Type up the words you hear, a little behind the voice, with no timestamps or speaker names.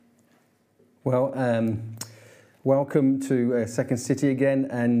Well, welcome to Second City again,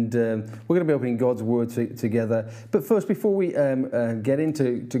 and we're going to be opening God's Word together. But first, before we get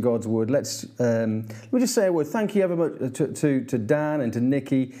into God's Word, let me just say a word. Thank you ever much to Dan and to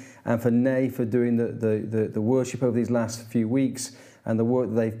Nikki and for Nay for doing the worship over these last few weeks and the work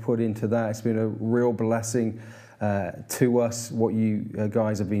that they've put into that. It's been a real blessing to us, what you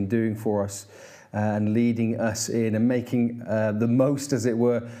guys have been doing for us. And leading us in and making the most, as it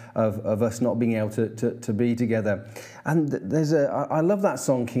were, of us not being able to be together. And I love that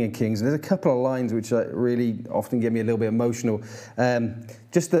song, King of Kings. There's a couple of lines which really often get me a little bit emotional.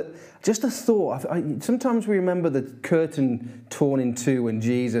 Just a thought. Sometimes we remember the curtain torn in two when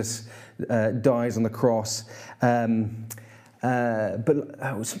Jesus dies on the cross. But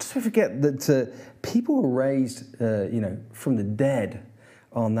sometimes we forget that people were raised, from the dead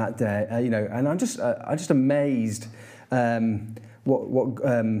on that day, and I'm just amazed how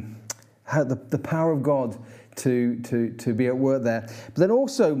the power of God to be at work there. But then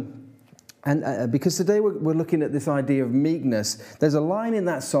also, and because today we're looking at this idea of meekness, there's a line in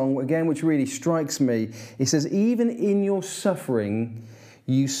that song again which really strikes me. It says, "Even in your suffering,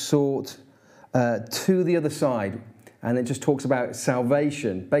 you sought to the other side." And it just talks about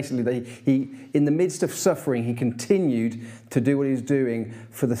salvation. Basically, he in the midst of suffering, he continued to do what he was doing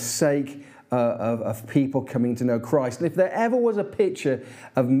for the sake of people coming to know Christ. And if there ever was a picture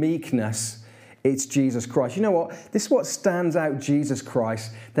of meekness, it's Jesus Christ. You know what? This is what stands out Jesus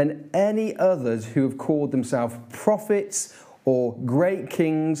Christ than any others who have called themselves prophets or great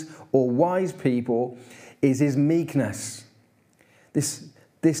kings or wise people, is his meekness. This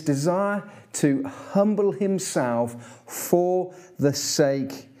desire to humble himself for the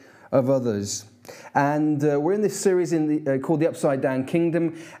sake of others. And we're in this series called The Upside Down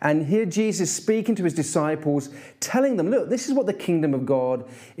Kingdom. And here Jesus is speaking to his disciples, telling them, look, this is what the kingdom of God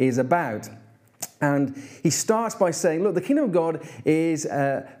is about. And he starts by saying, look, the kingdom of God is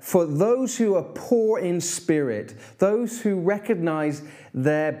for those who are poor in spirit, those who recognize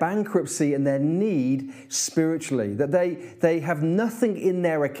their bankruptcy and their need spiritually, that they have nothing in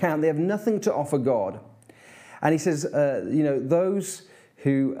their account, they have nothing to offer God. And he says, those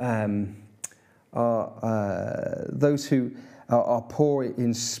who are poor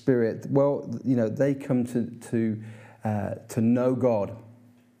in spirit, well, they come to know God.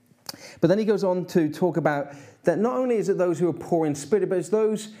 But then he goes on to talk about that not only is it those who are poor in spirit, but it's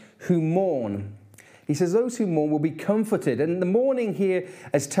those who mourn. He says those who mourn will be comforted. And the mourning here,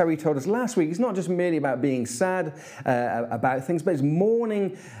 as Terry told us last week, is not just merely about being sad about things, but it's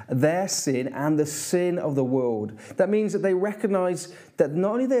mourning their sin and the sin of the world. That means that they recognize that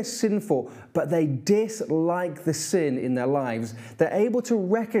not only they're sinful, but they dislike the sin in their lives. They're able to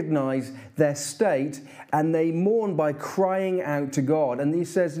recognize their state, and they mourn by crying out to God. And he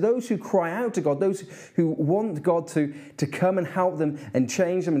says those who cry out to God, those who want God to come and help them and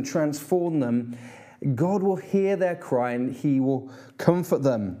change them and transform them, God will hear their cry and he will comfort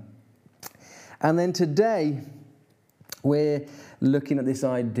them. And then today, we're looking at this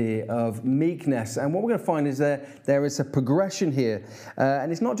idea of meekness. And what we're going to find is there is a progression here.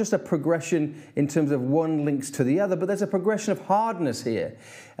 And it's not just a progression in terms of one links to the other, but there's a progression of hardness here.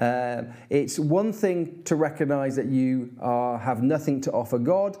 It's one thing to recognize that you have nothing to offer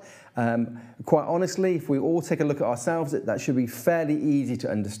God. Quite honestly, if we all take a look at ourselves, that should be fairly easy to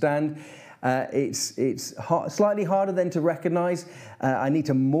understand. It's slightly harder then to recognize. I need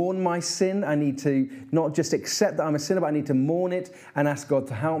to mourn my sin. I need to not just accept that I'm a sinner, but I need to mourn it and ask God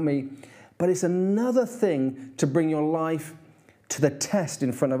to help me. But it's another thing to bring your life to the test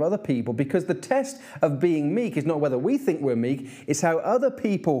in front of other people, because the test of being meek is not whether we think we're meek, it's how other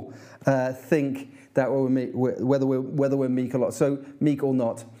people think that we're meek, whether we're meek or not. So meek or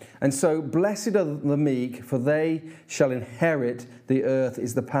not. And so blessed are the meek, for they shall inherit the earth,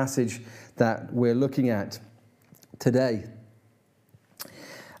 is the passage that we're looking at today.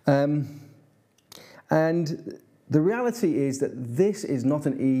 And the reality is that this is not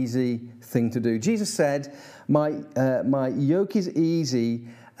an easy thing to do. Jesus said, my yoke is easy,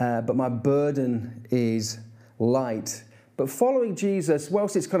 but my burden is light. But following Jesus,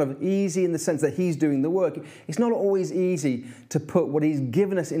 whilst it's kind of easy in the sense that he's doing the work, it's not always easy to put what he's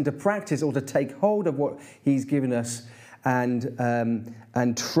given us into practice or to take hold of what he's given us and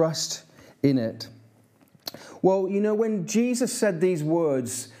trust in it. Well, when Jesus said these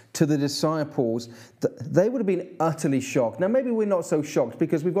words to the disciples, they would have been utterly shocked. Now, maybe we're not so shocked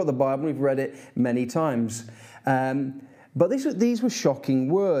because we've got the Bible, we've read it many times. But these were shocking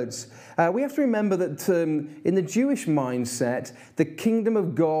words. We have to remember that in the Jewish mindset, the kingdom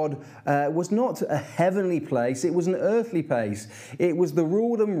of God was not a heavenly place, it was an earthly place. It was the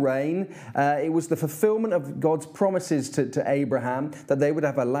rule and reign, it was the fulfillment of God's promises to Abraham, that they would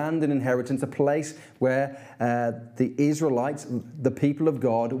have a land and inheritance, a place where the Israelites, the people of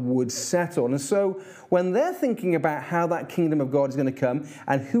God, would settle. And so when they're thinking about how that kingdom of God is going to come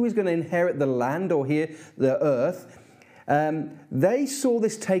and who is going to inherit the land or here the earth, they saw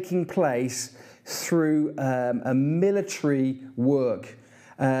this taking place through a military work,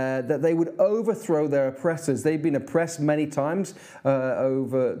 that they would overthrow their oppressors. They've been oppressed many times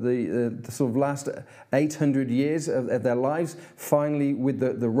over the sort of last 800 years of their lives, finally with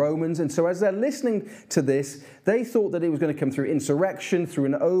the Romans. And so as they're listening to this, they thought that it was going to come through insurrection, through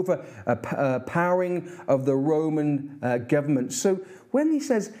an overpowering of the Roman government. So when he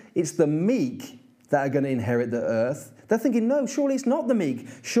says it's the meek that are going to inherit the earth, they're thinking, no, surely it's not the meek.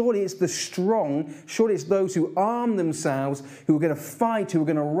 Surely it's the strong. Surely it's those who arm themselves, who are going to fight, who are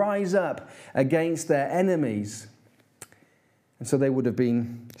going to rise up against their enemies. And so they would have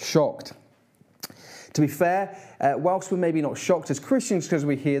been shocked. To be fair, whilst we're maybe not shocked as Christians because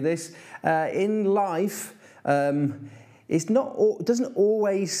we hear this, in life, it doesn't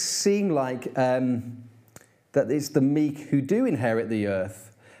always seem like that it's the meek who do inherit the earth.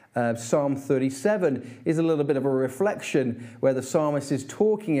 Psalm 37 is a little bit of a reflection where the psalmist is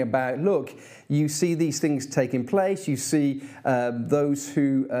talking about, look, you see these things taking place, you see those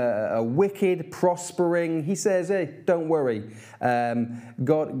who are wicked, prospering. He says, hey, don't worry.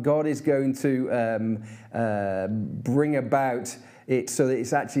 God is going to bring about it so that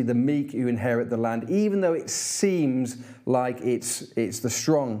it's actually the meek who inherit the land, even though it seems like it's the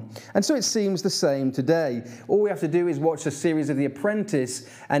strong. And so it seems the same today. All we have to do is watch a series of The Apprentice,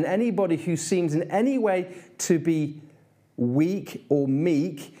 and anybody who seems in any way to be weak or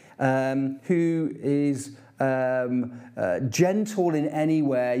meek, who is gentle in any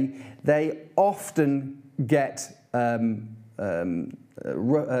way, they often get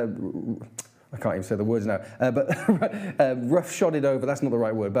I can't even say the words now, but rough-shodded over, that's not the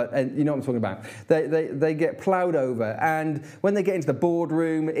right word, but you know what I'm talking about. They get ploughed over, and when they get into the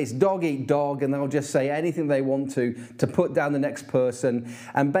boardroom, it's dog eat dog, and they'll just say anything they want to put down the next person,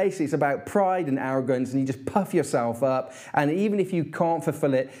 and basically it's about pride and arrogance, and you just puff yourself up, and even if you can't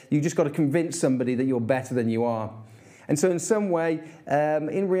fulfill it, you just got to convince somebody that you're better than you are. And so in some way,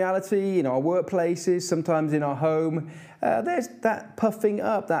 in reality, in our workplaces, sometimes in our home, there's that puffing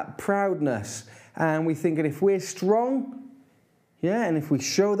up, that proudness. And we think that if we're strong, and if we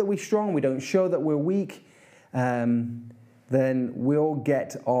show that we're strong, we don't show that we're weak, then we'll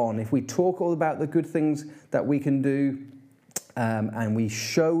get on. If we talk all about the good things that we can do and we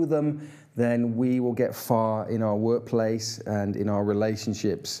show them, then we will get far in our workplace and in our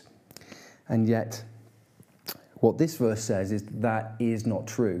relationships. And yet, what this verse says is that is not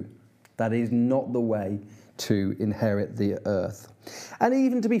true. That is not the way to inherit the earth. And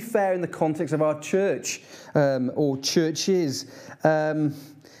even to be fair, in the context of our church or churches,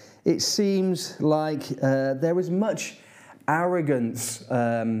 it seems like there is much arrogance,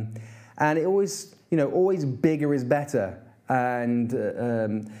 and it always bigger is better. And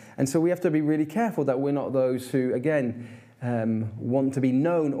so we have to be really careful that we're not those who, again, want to be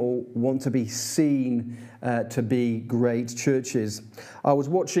known or want to be seen to be great churches. I was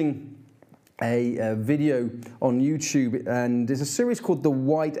watching a video on YouTube, and there's a series called The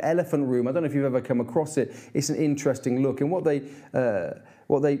White Elephant Room. I don't know if you've ever come across it. It's an interesting look, and what they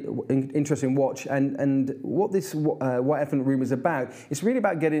interesting watch, and what this White Elephant Room is about. It's really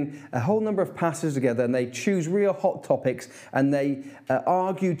about getting a whole number of pastors together, and they choose real hot topics, and they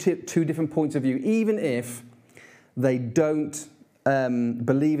argue two different points of view, even if they don't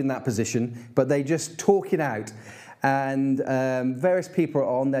believe in that position, but they just talk it out. And various people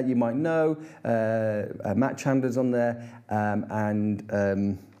are on there you might know. Matt Chandler's on there,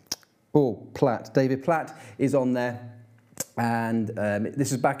 Platt. David Platt is on there. And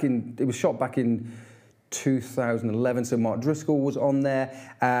this is it was shot back in 2011, so Mark Driscoll was on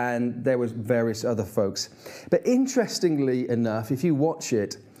there, and there was various other folks. But interestingly enough, if you watch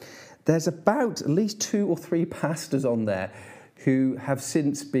it, there's about at least 2 or 3 pastors on there who have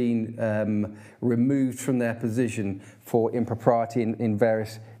since been removed from their position for impropriety in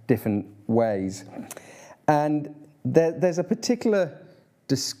various different ways. And there's a particular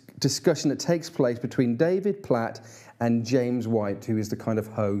discussion that takes place between David Platt and James White, who is the kind of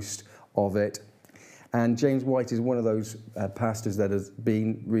host of it. And James White is one of those pastors that has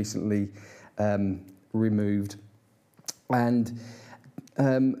been recently removed. And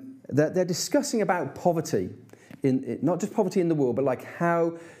they're discussing about poverty. not just poverty in the world, but like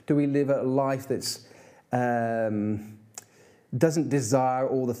how do we live a life that's doesn't desire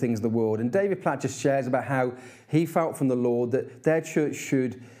all the things of the world. And David Platt just shares about how he felt from the Lord that their church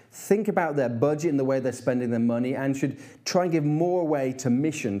should think about their budget and the way they're spending their money and should try and give more away to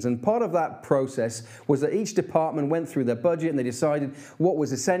missions. And part of that process was that each department went through their budget and they decided what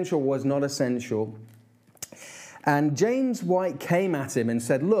was essential, was not essential. And James White came at him and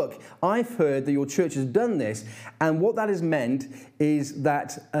said, look, I've heard that your church has done this, and what that has meant is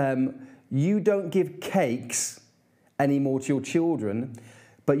that you don't give cakes anymore to your children,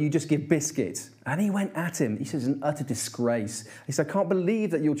 but you just give biscuits. And he went at him. He says, it's an utter disgrace. He said, I can't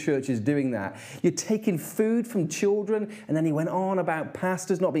believe that your church is doing that. You're taking food from children. And then he went on about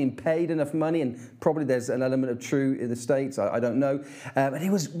pastors not being paid enough money, and probably there's an element of true in the States, I don't know. And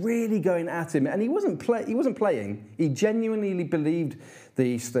he was really going at him. And he wasn't playing. He genuinely believed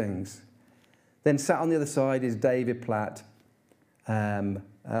these things. Then sat on the other side is David Platt,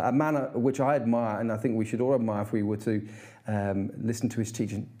 a man which I admire, and I think we should all admire if we were to listen to his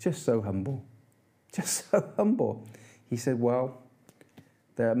teaching. Just so humble. Just so humble. He said, well,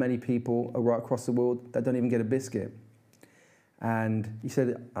 there are many people right across the world that don't even get a biscuit. And he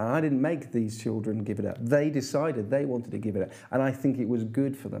said, I didn't make these children give it up. They decided they wanted to give it up. And I think it was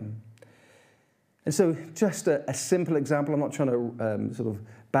good for them. And so just a simple example. I'm not trying to sort of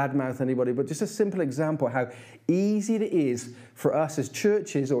badmouth anybody, but just a simple example of how easy it is for us as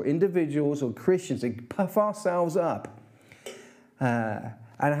churches or individuals or Christians to puff ourselves up.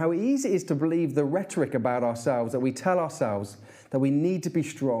 And how easy it is to believe the rhetoric about ourselves, that we tell ourselves that we need to be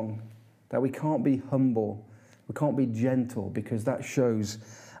strong, that we can't be humble, we can't be gentle, because that shows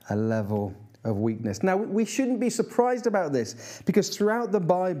a level of weakness. Now, we shouldn't be surprised about this, because throughout the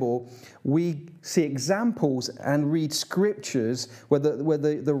Bible, we see examples and read scriptures where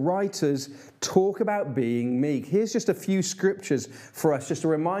the writers talk about being meek. Here's just a few scriptures for us, just to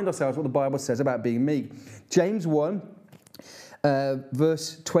remind ourselves what the Bible says about being meek. James 1,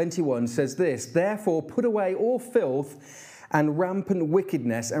 verse 21 says this, therefore put away all filth and rampant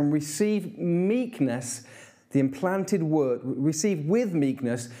wickedness and receive meekness, the implanted word, receive with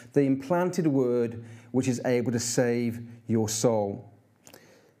meekness the implanted word which is able to save your soul.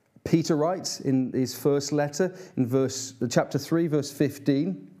 Peter writes in his first letter, in chapter 3, verse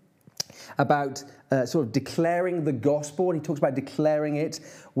 15, about sort of declaring the gospel, and he talks about declaring it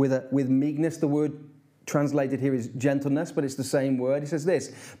with meekness. The word translated here is gentleness, but it's the same word. He says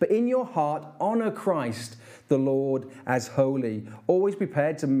this, but in your heart honor Christ the Lord as holy, always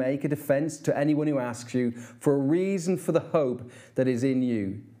prepared to make a defense to anyone who asks you for a reason for the hope that is in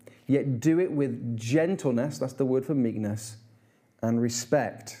you. Yet do it with gentleness, that's the word for meekness, and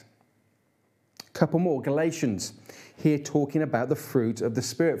respect. A couple more, Galatians, here talking about the fruit of the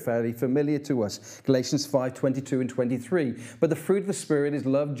Spirit, fairly familiar to us. Galatians 5:22 and 23. But the fruit of the Spirit is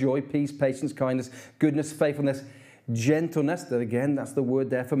love, joy, peace, patience, kindness, goodness, faithfulness, gentleness, that again, that's the word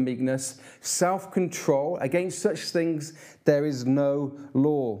there for meekness, self-control. Against such things there is no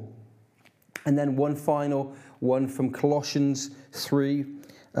law. And then one final one from Colossians 3,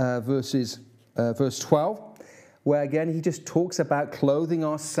 verse 12, where again he just talks about clothing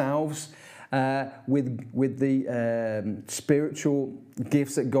ourselves with the spiritual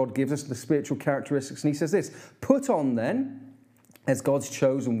gifts that God gives us, the spiritual characteristics. And he says this, put on then, as God's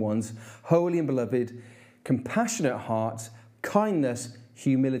chosen ones, holy and beloved, compassionate hearts, kindness,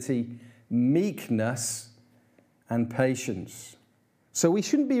 humility, meekness, and patience. So we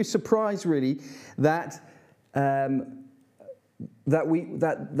shouldn't be surprised, really, that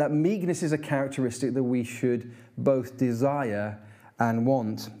meekness is a characteristic that we should both desire and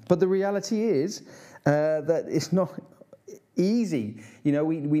want. But the reality is that it's not easy. You know,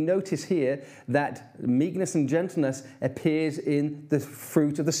 we notice here that meekness and gentleness appears in the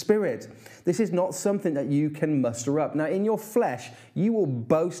fruit of the Spirit. This is not something that you can muster up. Now, in your flesh, you will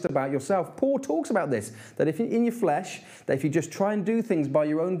boast about yourself. Paul talks about this, that if in your flesh, that if you just try and do things by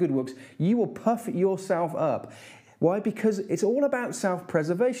your own good works, you will puff yourself up. Why? Because it's all about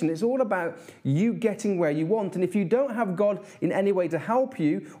self-preservation. It's all about you getting where you want. And if you don't have God in any way to help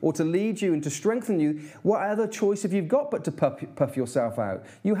you or to lead you and to strengthen you, what other choice have you got but to puff yourself out?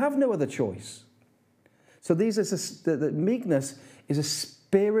 You have no other choice. So the meekness is a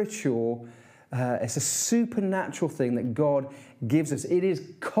spiritual, it's a supernatural thing that God gives us. It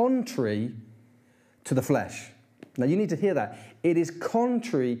is contrary to the flesh. Now, you need to hear that. It is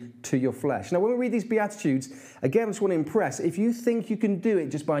contrary to your flesh. Now, when we read these Beatitudes, again, I just want to impress. If you think you can do it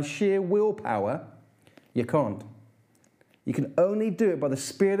just by sheer willpower, you can't. You can only do it by the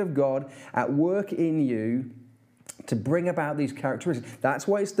Spirit of God at work in you to bring about these characteristics. That's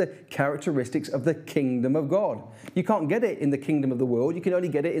why it's the characteristics of the kingdom of God. You can't get it in the kingdom of the world. You can only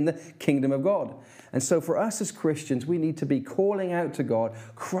get it in the kingdom of God. And so for us as Christians, we need to be calling out to God,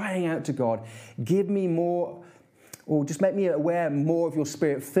 crying out to God, give me more, or just make me aware more of your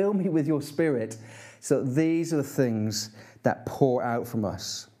Spirit. Fill me with your Spirit. So these are the things that pour out from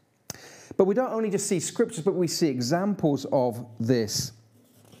us. But we don't only just see scriptures, but we see examples of this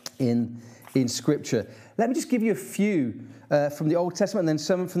in Scripture. Let me just give you a few from the Old Testament and then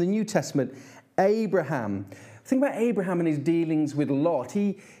some from the New Testament. Abraham. Think about Abraham and his dealings with Lot.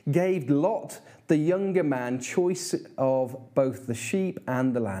 He gave Lot, the younger man, choice of both the sheep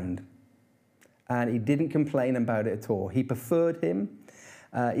and the land. And he didn't complain about it at all. He preferred him,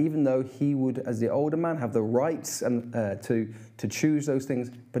 even though he would, as the older man, have the rights and to choose those things,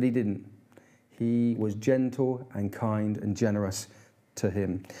 but he didn't. He was gentle and kind and generous to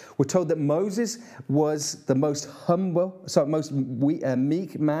him. We're told that Moses was the most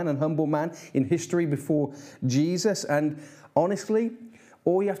meek man and humble man in history before Jesus. And honestly,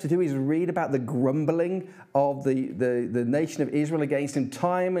 all you have to do is read about the grumbling of the nation of Israel against him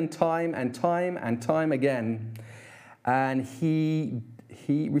time and time and time and time again. And he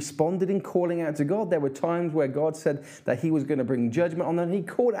responded in calling out to God. There were times where God said that he was going to bring judgment on them. He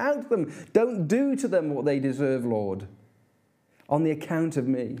called out to them, don't do to them what they deserve, Lord, on the account of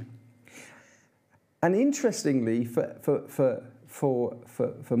me. And interestingly, for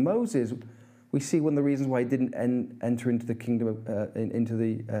Moses, we see one of the reasons why he didn't enter into the kingdom, into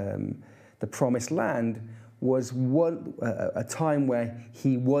the promised land, was a time where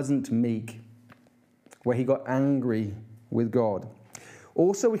he wasn't meek, where he got angry with God.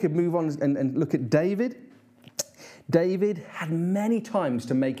 Also, we could move on and look at David. David had many times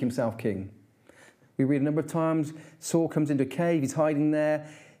to make himself king. We read a number of times, Saul comes into a cave, he's hiding there.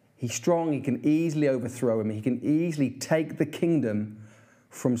 He's strong, he can easily overthrow him. He can easily take the kingdom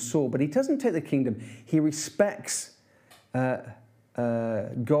from Saul. But he doesn't take the kingdom. He respects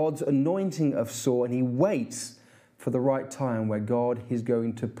God's anointing of Saul, and he waits for the right time where God is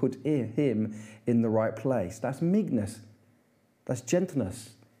going to put him in the right place. That's meekness. That's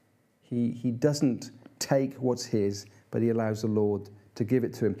gentleness. He doesn't take what's his, but he allows the Lord to give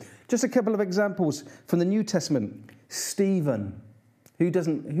it to him. Just a couple of examples from the New Testament. Stephen. Who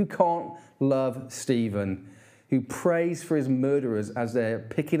can't love Stephen? Who prays for his murderers as they're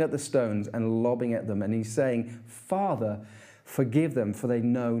picking up the stones and lobbing at them. And he's saying, Father, forgive them, for they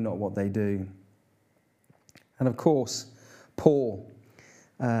know not what they do. And of course, Paul.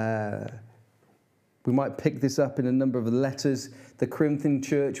 We might pick this up in a number of letters. The Corinthian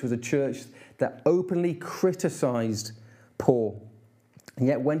church was a church that openly criticized Paul. And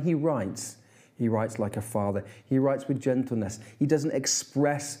yet when he writes like a father. He writes with gentleness. He doesn't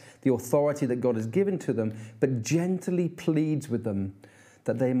express the authority that God has given to them, but gently pleads with them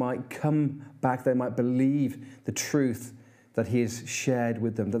that they might come back, they might believe the truth that he has shared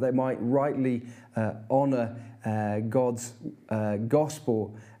with them, that they might rightly honor God's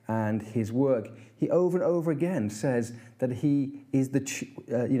gospel and his work. He over and over again says that he is that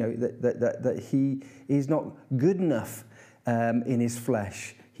he is not good enough in his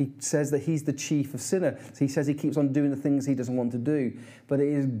flesh. He says that he's the chief of sinners. He says he keeps on doing the things he doesn't want to do. But it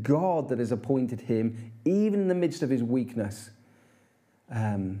is God that has appointed him, even in the midst of his weakness,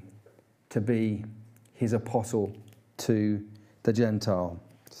 to be his apostle to the Gentiles.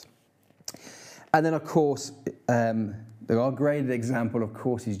 And then, of course, our great example, of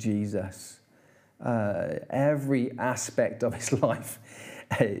course, is Jesus. Every aspect of his life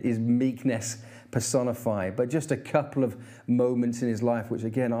is meekness personified, but just a couple of moments in his life, which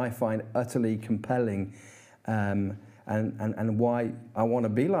again I find utterly compelling, and why I want to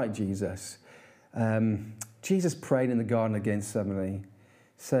be like Jesus. Jesus prayed in the garden of Gethsemane,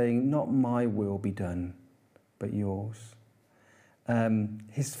 saying, "Not my will be done, but yours."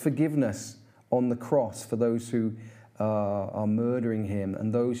 His forgiveness on the cross for those who are murdering him,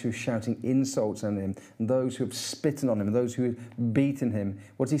 and those who are shouting insults on him, and those who have spitting on him, and those who have beaten him.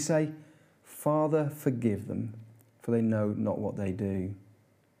 What does he say? Father, forgive them, for they know not what they do.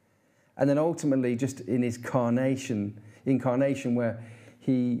 And then ultimately, just in his incarnation, where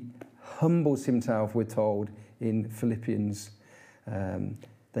he humbles himself, we're told in Philippians,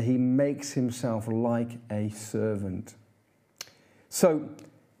 that he makes himself like a servant. So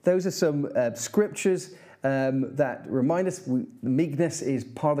those are some scriptures that remind us meekness is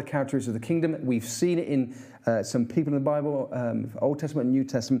part of the characteristics of the kingdom. We've seen it in some people in the Bible, Old Testament and New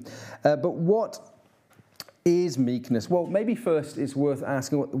Testament. But what is meekness? Well, maybe first it's worth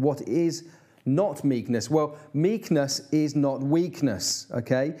asking what is not meekness. Well, meekness is not weakness,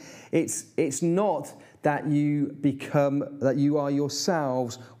 okay? It's not that you are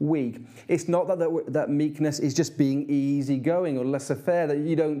yourselves weak. It's not that meekness is just being easygoing or laissez-faire, that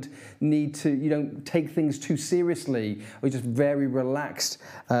you don't take things too seriously, or you're just very relaxed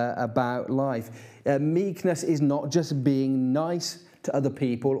about life. Meekness is not just being nice to other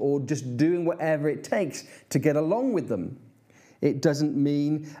people or just doing whatever it takes to get along with them. It doesn't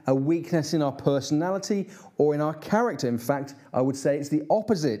mean a weakness in our personality or in our character. In fact, I would say it's the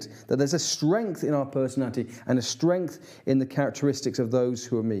opposite, that there's a strength in our personality and a strength in the characteristics of those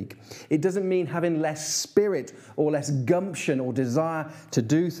who are meek. It doesn't mean having less spirit or less gumption or desire to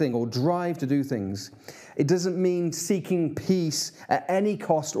do things or drive to do things. It doesn't mean seeking peace at any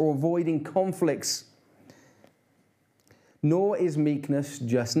cost or avoiding conflicts. Nor is meekness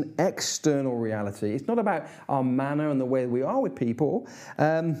just an external reality. It's not about our manner and the way we are with people,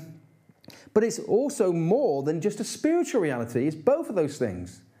 but it's also more than just a spiritual reality. It's both of those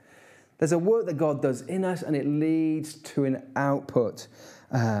things. There's a work that God does in us, and it leads to an output.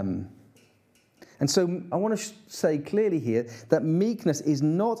 And so I want to say clearly here that meekness is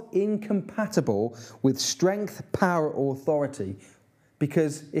not incompatible with strength, power, or authority.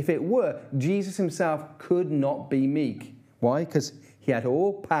 Because if it were, Jesus himself could not be meek. Why? Because he had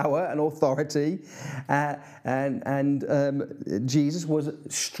all power and authority, and Jesus was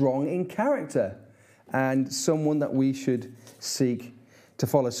strong in character and someone that we should seek to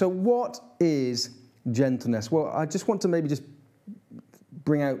follow. So what is gentleness? Well, I just want to maybe just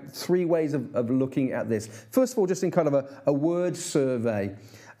bring out three ways of looking at this. First of all, just in kind of a word survey.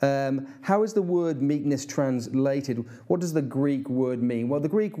 How is the word meekness translated? What does the Greek word mean? Well, the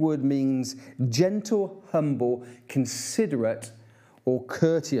Greek word means gentle, humble, considerate, or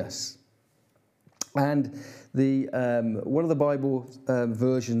courteous. And the one of the Bible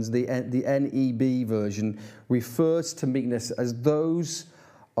versions, the NEB version, refers to meekness as those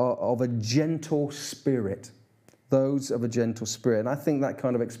of a gentle spirit. Those of a gentle spirit. And I think that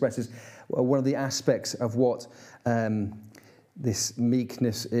kind of expresses one of the aspects of what this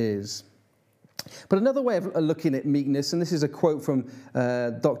meekness is. But another way of looking at meekness, and this is a quote from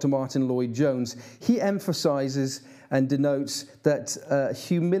Dr. Martin Lloyd-Jones, he emphasizes and denotes that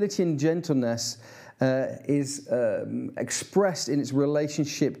humility and gentleness is expressed in its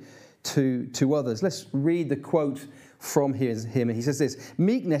relationship to others. Let's read the quote from him. He says this: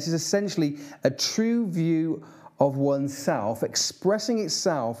 meekness is essentially a true view of oneself, expressing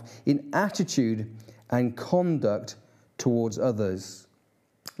itself in attitude and conduct towards others.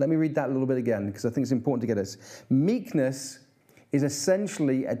 Let me read that a little bit again, because I think it's important to get this. Meekness is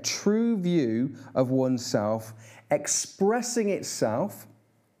essentially a true view of oneself, expressing itself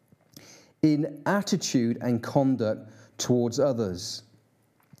in attitude and conduct towards others.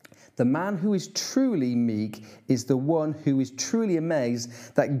 The man who is truly meek is the one who is truly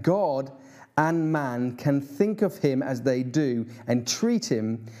amazed that God and man can think of him as they do and treat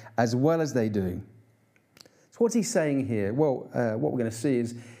him as well as they do. What's he saying here? Well, what we're going to see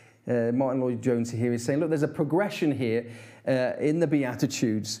is Martin Lloyd-Jones here is saying, look, there's a progression here in the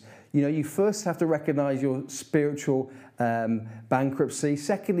Beatitudes. You know, you first have to recognize your spiritual bankruptcy.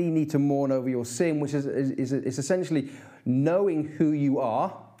 Secondly, you need to mourn over your sin, which is essentially knowing who you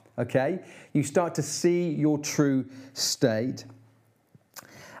are, okay? You start to see your true state.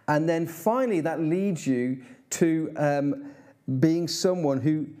 And then finally, that leads you to being someone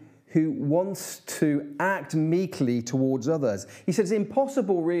who wants to act meekly towards others. He says it's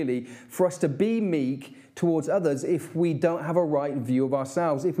impossible, really, for us to be meek towards others if we don't have a right view of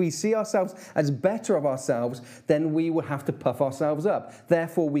ourselves. If we see ourselves as better of ourselves, then we will have to puff ourselves up.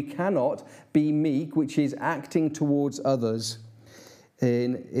 Therefore, we cannot be meek, which is acting towards others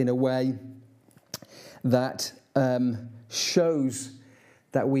in a way that shows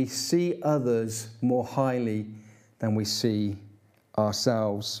that we see others more highly than we see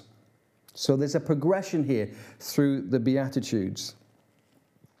ourselves. So there's a progression here through the Beatitudes.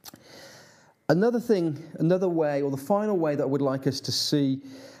 Another way, or the final way that I would like us to see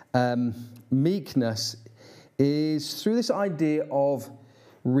meekness is through this idea of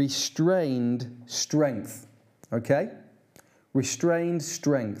restrained strength. Okay? Restrained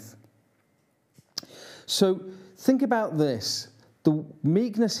strength. So think about this. The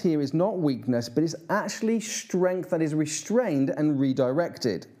meekness here is not weakness, but it's actually strength that is restrained and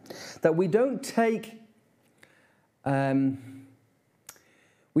redirected. That we don't take the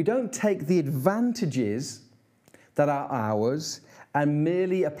advantages that are ours and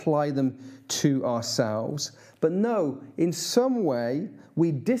merely apply them to ourselves, but no, in some way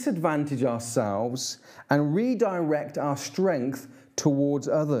we disadvantage ourselves and redirect our strength towards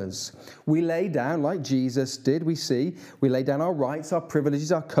others. We lay down, like Jesus did, we lay down our rights, our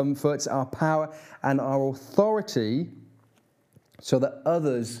privileges, our comforts, our power, and our authority so that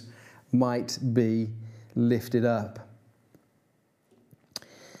others might be lifted up.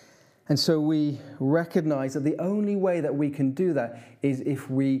 And so we recognize that the only way that we can do that is if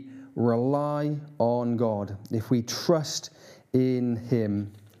we rely on God, if we trust in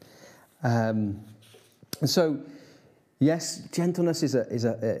Him. And so, yes, meekness is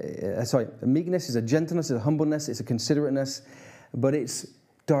a gentleness, it's a humbleness, it's a considerateness, but it's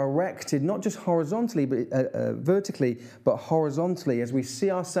directed not just horizontally, but vertically, but horizontally as we see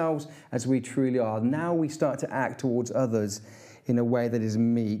ourselves as we truly are. Now we start to act towards others in a way that is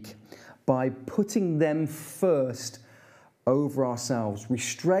meek by putting them first over ourselves,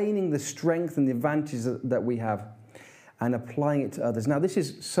 restraining the strength and the advantages that we have and applying it to others. Now, this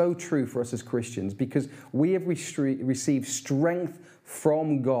is so true for us as Christians because we have received strength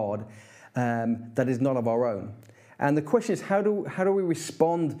from God that is not of our own. And the question is, how do we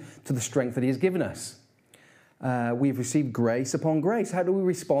respond to the strength that He has given us? We've received grace upon grace. How do we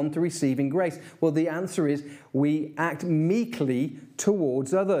respond to receiving grace? Well, the answer is we act meekly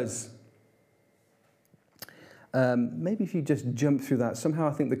towards others. Maybe if you just jump through that. Somehow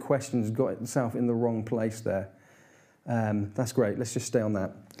I think the question's got itself in the wrong place there. That's great. Let's just stay on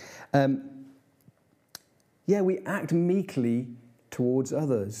that. We act meekly towards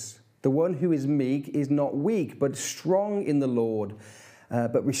others. The one who is meek is not weak, but strong in the Lord,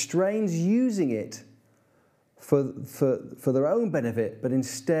 but restrains using it for their own benefit, but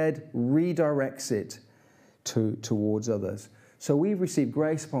instead redirects it towards others. So we've received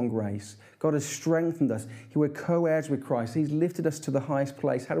grace upon grace. God has strengthened us. We're co-heirs with Christ. He's lifted us to the highest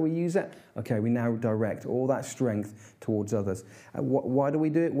place. How do we use that? Okay, we now direct all that strength towards others. Why do we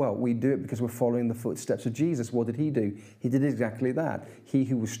do it? Well, we do it because we're following the footsteps of Jesus. What did He do? He did exactly that. He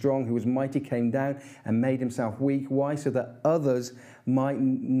who was strong, who was mighty, came down and made Himself weak. Why? So that others might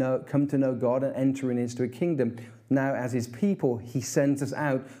come to know God and enter into a kingdom. Now, as His people, He sends us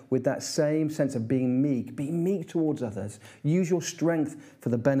out with that same sense of being meek. Be meek towards others. Use your strength for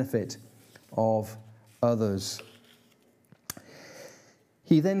the benefit of others.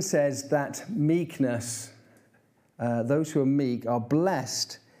 He then says that meekness, those who are meek are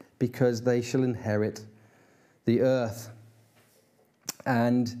blessed because they shall inherit the earth.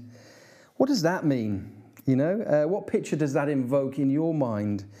 And what does that mean? What picture does that invoke in your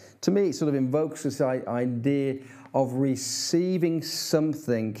mind? To me, it sort of invokes this idea of receiving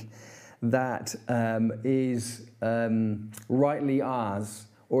something that is rightly ours,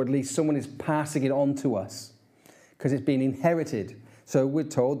 or at least someone is passing it on to us because it's been inherited. So we're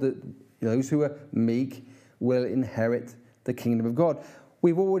told that those who are meek will inherit the kingdom of God.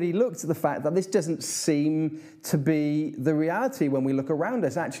 We've already looked at the fact that this doesn't seem to be the reality when we look around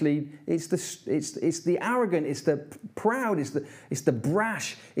us. Actually, it's the arrogant, it's the proud, it's the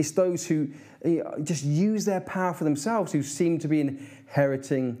brash, it's those who just use their power for themselves who seem to be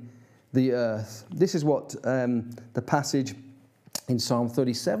inheriting the earth. This is what the passage in Psalm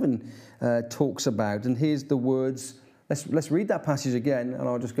 37 talks about. And here's the words. Let's read that passage again, and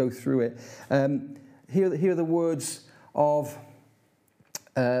I'll just go through it. Here are the words of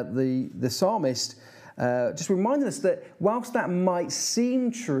the psalmist, just reminding us that whilst that might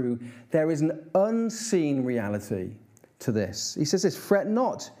seem true, there is an unseen reality to this. He says this: "Fret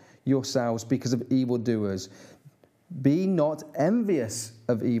not yourselves because of evildoers. Be not envious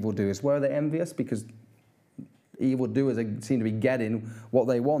of evildoers." Why are they envious? Because evildoers seem to be getting what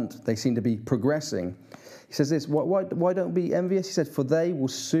they want. They seem to be progressing. He says this: why don't be envious? He said, "For they will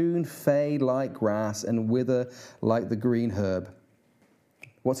soon fade like grass and wither like the green herb."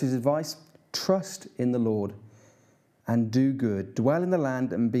 What's his advice? Trust in the Lord and do good. Dwell in the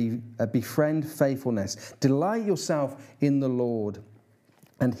land and befriend faithfulness. Delight yourself in the Lord,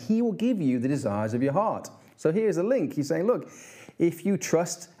 and He will give you the desires of your heart. So here's a link. He's saying, look, if you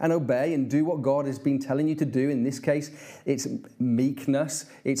trust and obey and do what God has been telling you to do, in this case, it's meekness,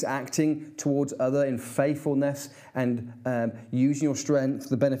 it's acting towards other in faithfulness and using your strength for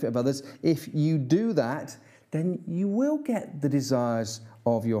the benefit of others. If you do that, then you will get the desires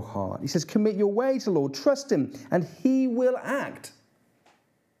of your heart. He says, commit your way to the Lord, trust Him, and He will act.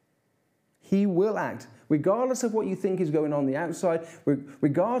 He will act. Regardless of what you think is going on the outside,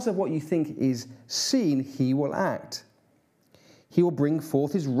 regardless of what you think is seen, He will act. He will bring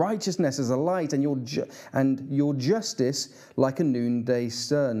forth His righteousness as a light and your justice like a noonday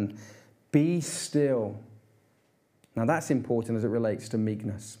sun. Be still. Now that's important as it relates to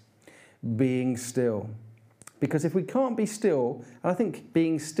meekness. Being still. Because if we can't be still, and I think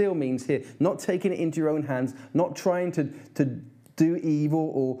being still means here, not taking it into your own hands, not trying to do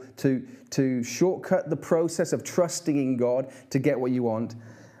evil or to shortcut the process of trusting in God to get what you want.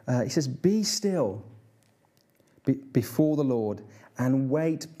 He says, be still before the Lord and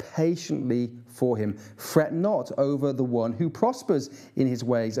wait patiently for him. Fret not over the one who prospers in his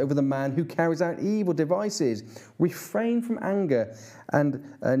ways, over the man who carries out evil devices. Refrain from anger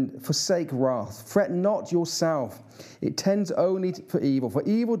and forsake wrath. Fret not yourself. It tends only for evil, for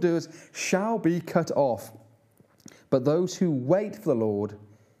evildoers shall be cut off. But those who wait for the Lord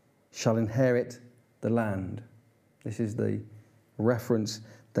shall inherit the land. This is the reference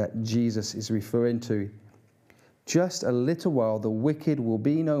that Jesus is referring to. Just a little while the wicked will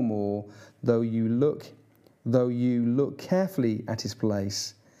be no more, though you look carefully at his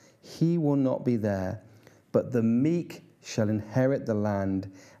place, he will not be there, but the meek shall inherit the land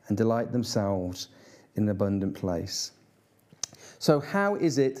and delight themselves in an abundant place. So how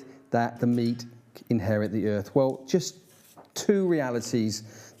is it that the meek inherit the earth? Well, just two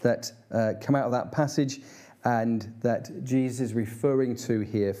realities that come out of that passage and that Jesus is referring to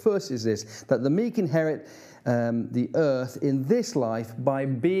here. First is this, that the meek inherit the earth in this life by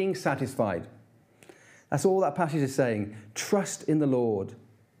being satisfied. That's all that passage is saying. Trust in the Lord.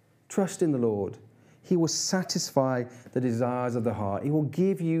 Trust in the Lord. He will satisfy the desires of the heart. He will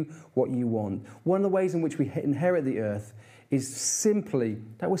give you what you want. One of the ways in which we inherit the earth is simply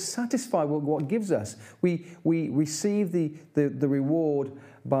that we're satisfied with what gives us. We receive the reward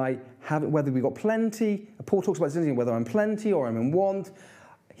by having, whether we've got plenty. Paul talks about this, whether I'm plenty or I'm in want.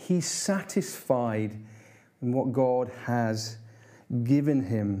 He's satisfied in what God has given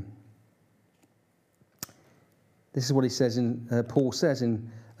him. This is what he says Paul says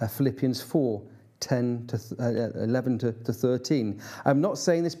in Philippians 4, 11 to 13. I'm not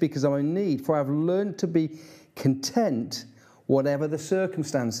saying this because I'm in need, for I've learned to be content whatever the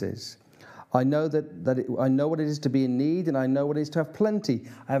circumstances. I know I know what it is to be in need, and I know what it is to have plenty.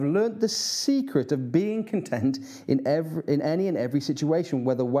 I have learnt the secret of being content in any and every situation,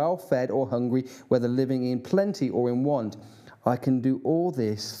 whether well fed or hungry, whether living in plenty or in want. I can do all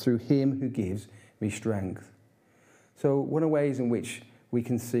this through him who gives me strength. So one of the ways in which we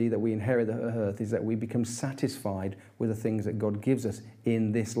can see that we inherit the earth is that we become satisfied with the things that God gives us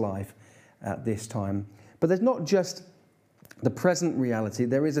in this life at this time. But there's not just the present reality.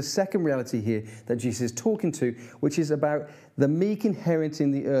 There is a second reality here that Jesus is talking to, which is about the meek inheriting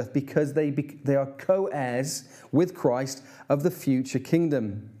the earth because they are co-heirs with Christ of the future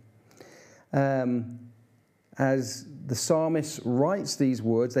kingdom. As the psalmist writes these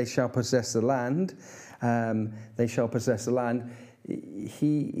words, they shall possess the land. They shall possess the land.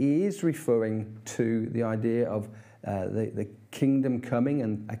 He is referring to the idea of the kingdom coming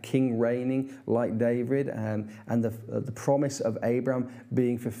and a king reigning like David, and the promise of Abraham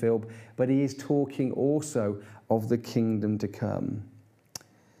being fulfilled. But he is talking also of the kingdom to come.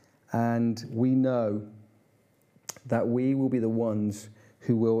 And we know that we will be the ones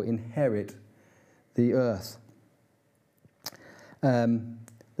who will inherit the earth.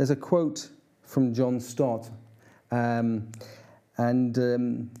 There's a quote from John Stott. Do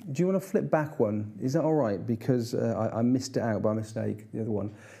you want to flip back one? Is that all right? Because I missed it out by mistake, the other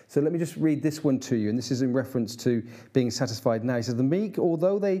one. So let me just read this one to you, and this is in reference to being satisfied now. He says, the meek,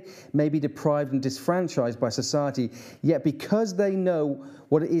 although they may be deprived and disfranchised by society, yet because they know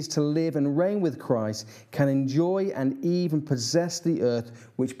what it is to live and reign with Christ, can enjoy and even possess the earth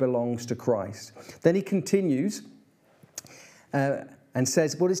which belongs to Christ. Then he continues, and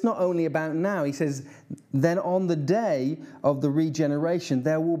says, well, it's not only about now. He says, then on the day of the regeneration,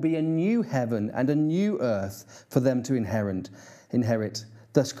 there will be a new heaven and a new earth for them to inherit.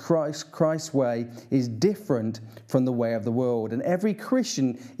 Thus, Christ's way is different from the way of the world. And every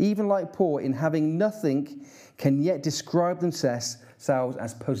Christian, even like Paul, in having nothing, can yet describe themselves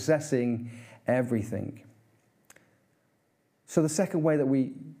as possessing everything. So the second way that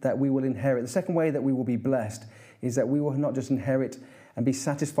we will inherit, the second way that we will be blessed, is that we will not just inherit and be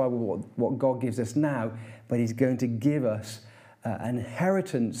satisfied with what God gives us now, but he's going to give us an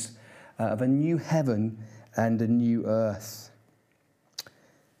inheritance of a new heaven and a new earth.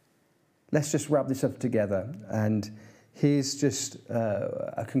 Let's just wrap this up together. And here's just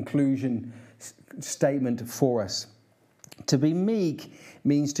a conclusion statement for us. To be meek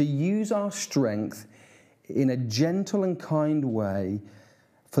means to use our strength in a gentle and kind way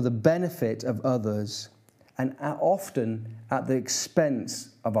for the benefit of others, and often at the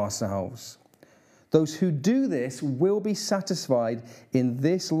expense of ourselves. Those who do this will be satisfied in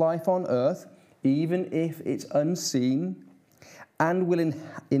this life on earth, even if it's unseen, and will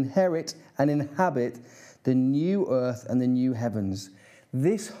inherit and inhabit the new earth and the new heavens.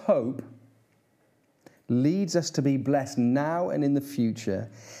 This hope leads us to be blessed now and in the future,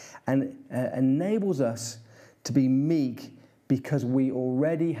 and enables us to be meek because we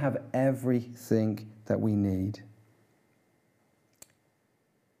already have everything that we need.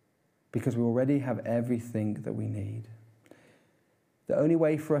 Because we already have everything that we need. The only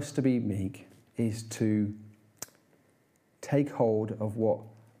way for us to be meek is to take hold of what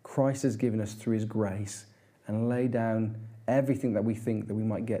Christ has given us through his grace and lay down everything that we think that we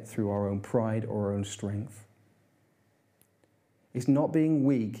might get through our own pride or our own strength. It's not being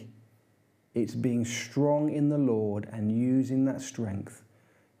weak, it's being strong in the Lord and using that strength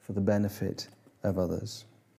for the benefit of others.